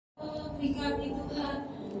bagi kami Tuhan.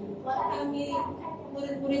 Kami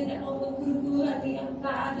murid-murid dan maupun guru-guru hati yang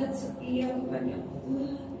taat dan setia kepada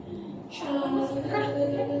Tuhan.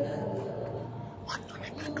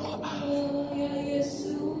 Ya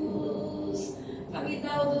Yesus, kami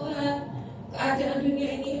tahu Tuhan, keadaan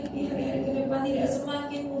dunia ini di hari-hari ke depan tidak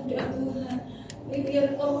semakin mudah Tuhan.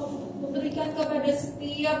 Biar Kau memberikan kepada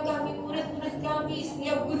setiap kami, murid-murid kami,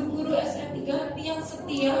 setiap guru-guru SM3 hati yang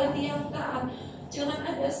setia, hati yang taat. Jangan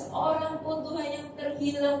ada seorang pun Tuhan yang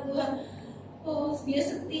terhilang Tuhan. Oh, biar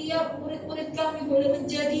setiap murid-murid kami boleh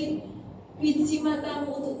menjadi biji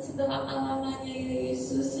matamu untuk selama-lamanya ya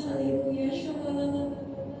Yesus. Haleluya.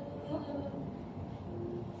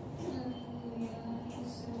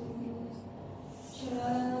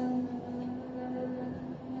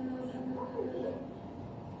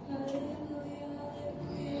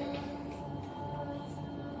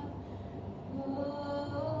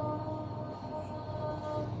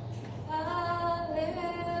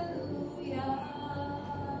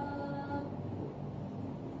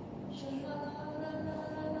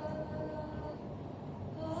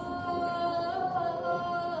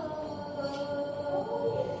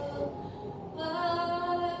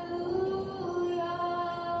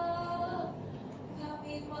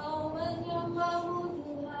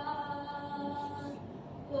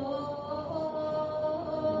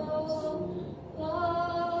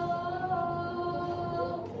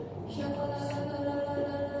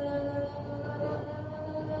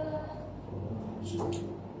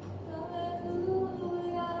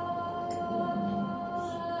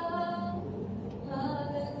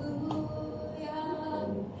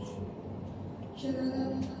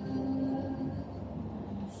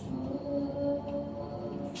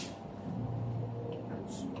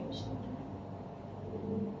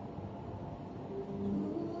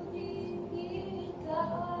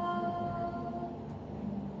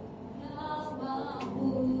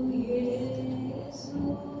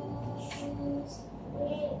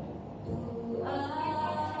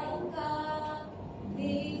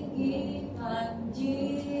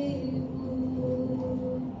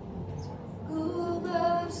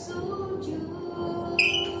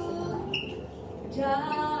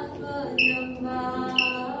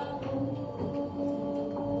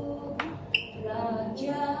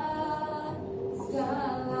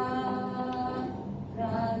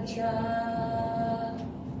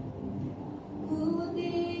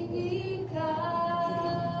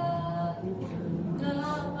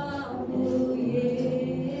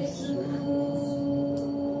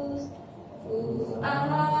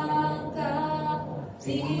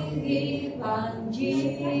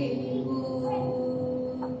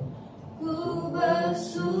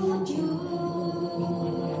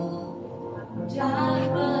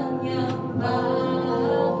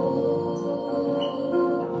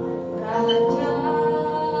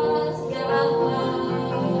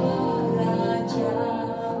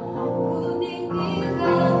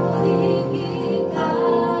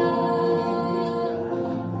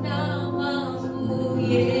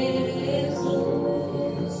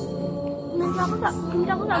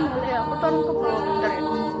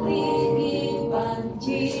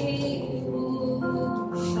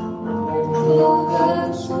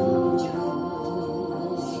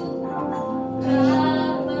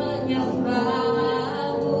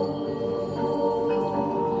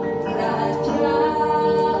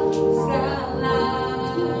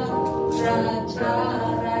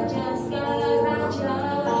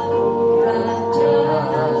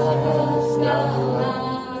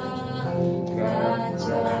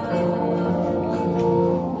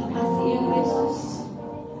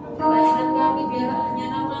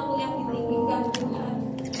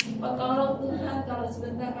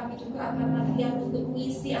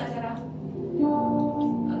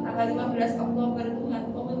 Tanggal 15 Oktober Tuhan,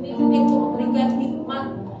 Kau memimpin, Kau memberikan hikmat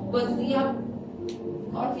buat setiap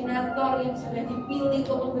koordinator yang sudah dipilih,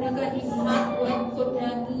 Kau memberikan hikmat buat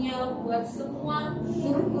Daniel, buat semua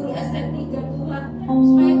guru-guru SM3 Tuhan,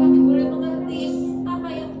 supaya kami boleh mengerti apa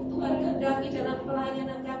yang Tuhan kehendaki dalam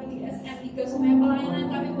pelayanan kami di SM3, supaya pelayanan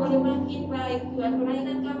kami boleh makin baik Tuhan,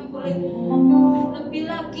 pelayanan kami boleh lebih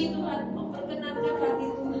lagi Tuhan, memperkenankan hati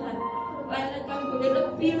Tuhan. Pelayanan kami boleh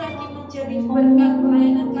lebih lagi menjadi berkat,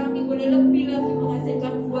 pelayanan kami boleh lebih lagi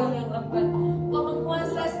menghasilkan buah yang lebat. Kau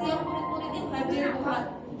menguasai setiap murid-murid yang hadir Tuhan.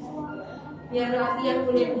 Biar latihan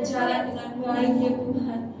boleh berjalan dengan baik ya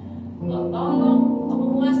Tuhan. Kau tolong, Kau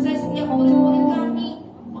menguasai setiap murid-murid kami,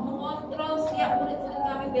 Kau mengontrol setiap murid-murid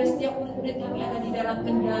kami, biar setiap murid-murid kami ada di dalam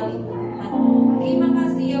kendali Tuhan. Terima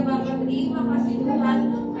kasih ya Bapak, terima kasih Tuhan.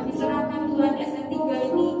 Kami serahkan Tuhan SM3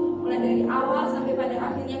 ini mulai dari awal sampai pada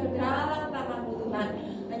akhirnya ke dalam tangan-Mu Tuhan.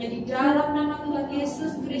 Hanya di dalam nama Tuhan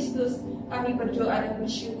Yesus Kristus kami berdoa dan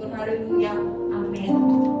bersyukur. Haleluya. Amin.